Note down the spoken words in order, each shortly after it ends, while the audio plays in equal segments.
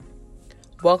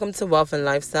Welcome to Wealth and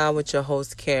Lifestyle with your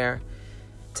host, Care.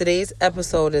 Today's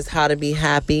episode is How to Be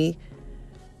Happy,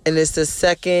 and it's the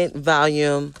second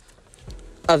volume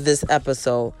of this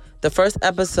episode. The first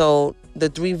episode, the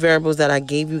 3 variables that I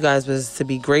gave you guys was to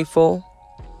be grateful,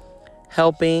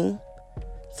 helping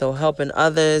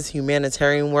others,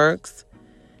 humanitarian works,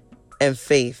 and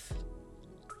faith.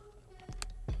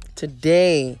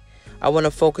 Today, I want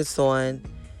to focus on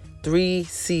 3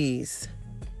 C's.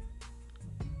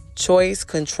 Choice,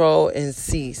 control, and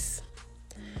cease.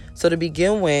 So to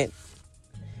begin with,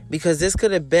 because this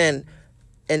could have been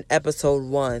in episode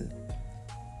 1,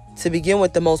 to begin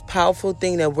with, the most powerful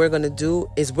thing that we're going to do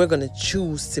is we're going to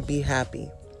choose to be happy.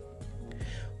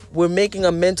 We're making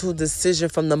a mental decision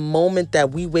from the moment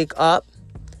that we wake up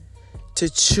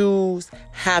to choose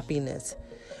happiness.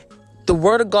 The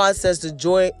Word of God says the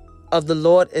joy of the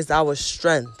Lord is our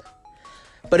strength.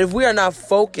 But if we are not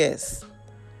focused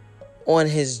on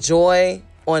His joy,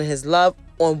 on His love,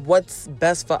 on what's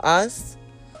best for us,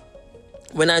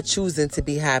 we're not choosing to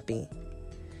be happy.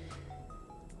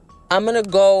 I'm going to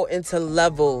go into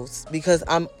levels because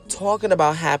I'm talking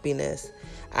about happiness.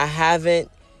 I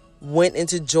haven't went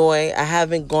into joy. I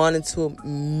haven't gone into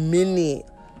many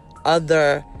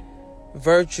other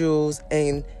virtues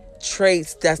and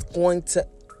traits that's going to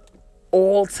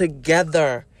all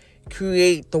together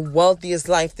create the wealthiest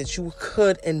life that you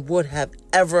could and would have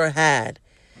ever had.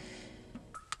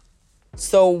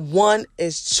 So 1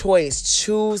 is choice.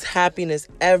 Choose happiness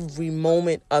every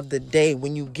moment of the day.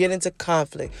 When you get into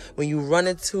conflict, when you run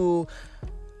into,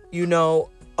 an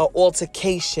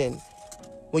altercation,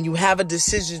 when you have a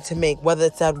decision to make, whether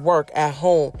it's at work, at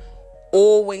home,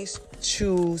 always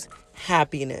choose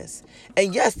happiness.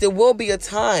 And yes, there will be a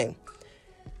time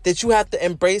that you have to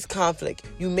embrace conflict.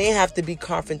 You may have to be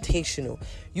confrontational.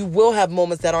 You will have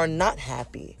moments that are not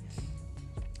happy.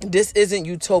 This isn't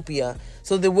utopia.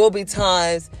 So there will be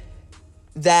times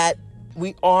that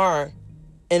we are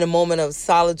in a moment of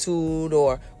solitude,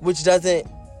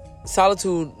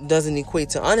 solitude doesn't equate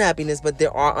to unhappiness, but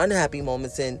there are unhappy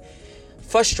moments and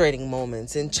frustrating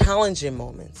moments and challenging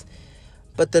moments.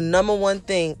 But the number one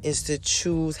thing is to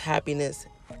choose happiness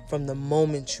from the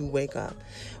moment you wake up.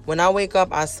 When I wake up,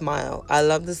 I smile. I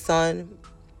love the sun.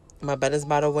 My bed is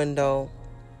by the window.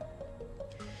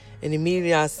 And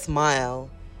immediately I smile.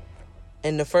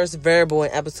 And the first variable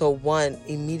in episode 1,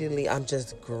 immediately I'm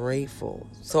just grateful.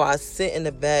 So I sit in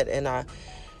the bed and I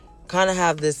kind of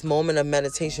have this moment of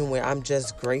meditation where I'm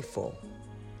just grateful.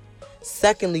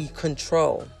 Secondly,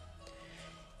 control.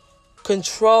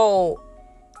 Control,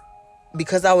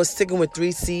 because I was sticking with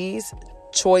 3 C's,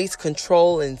 choice,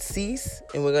 control, and cease.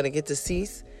 And we're going to get to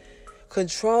cease.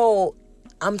 Control,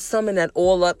 I'm summing that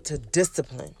all up to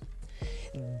discipline.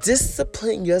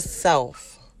 Discipline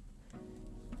yourself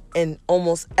in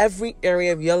almost every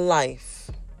area of your life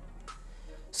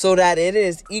so that it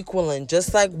is equaling.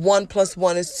 Just like 1 +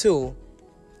 1 is 2.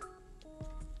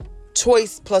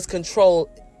 Choice plus control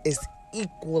is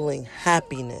equaling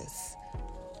happiness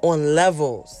on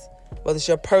levels. Whether it's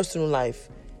your personal life,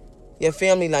 your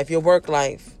family life, your work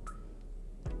life,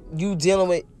 you dealing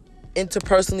with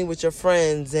interpersonally with your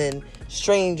friends and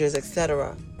strangers,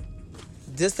 etc.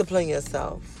 Discipline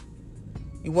yourself.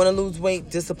 You want to lose weight?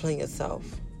 Discipline yourself.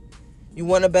 You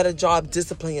want a better job?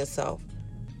 Discipline yourself.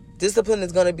 Discipline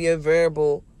is going to be a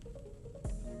variable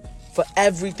for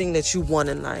everything that you want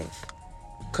in life.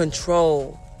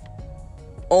 Control.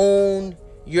 Own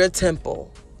your temple.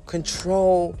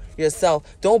 Control yourself.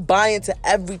 Don't buy into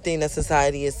everything that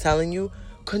society is telling you.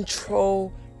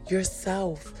 Control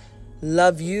yourself.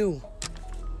 Love you.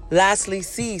 Lastly,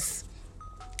 cease.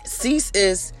 Cease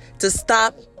is to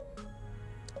stop,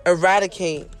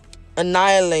 eradicate,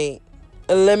 annihilate,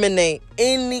 eliminate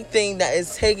anything that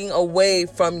is taking away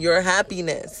from your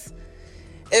happiness.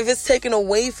 If it's taken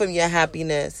away from your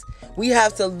happiness, we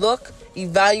have to look,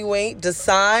 evaluate,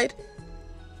 decide,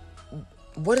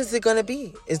 what is it going to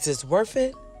be? Is this worth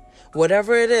it?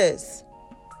 Whatever it is.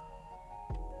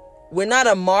 We're not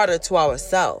a martyr to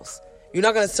ourselves. You're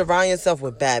not going to surround yourself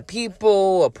with bad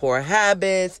people or poor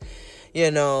habits.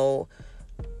 I'm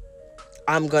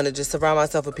going to just surround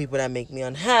myself with people that make me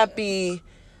unhappy.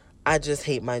 I just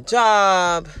hate my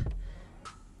job.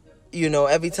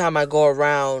 Every time I go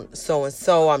around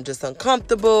so-and-so, I'm just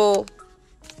uncomfortable.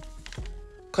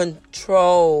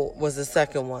 Control was the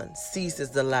second one. Cease is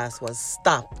the last one.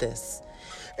 Stop this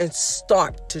and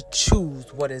start to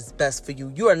choose what is best for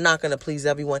you. You are not going to please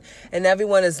everyone, and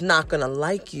everyone is not going to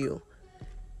like you.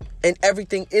 And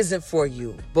everything isn't for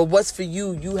you. But what's for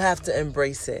you, you have to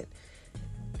embrace it.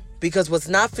 Because what's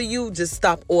not for you, just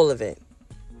stop all of it.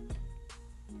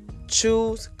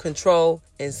 Choose, control,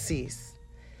 and cease.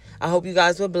 I hope you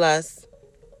guys were blessed.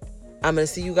 I'm going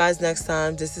to see you guys next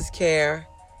time. This is Care.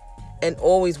 And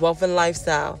always, wealth and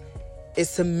lifestyle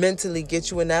is to mentally get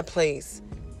you in that place.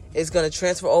 It's going to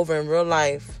transfer over in real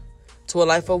life to a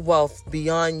life of wealth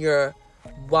beyond your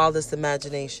wildest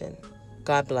imagination.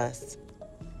 God bless.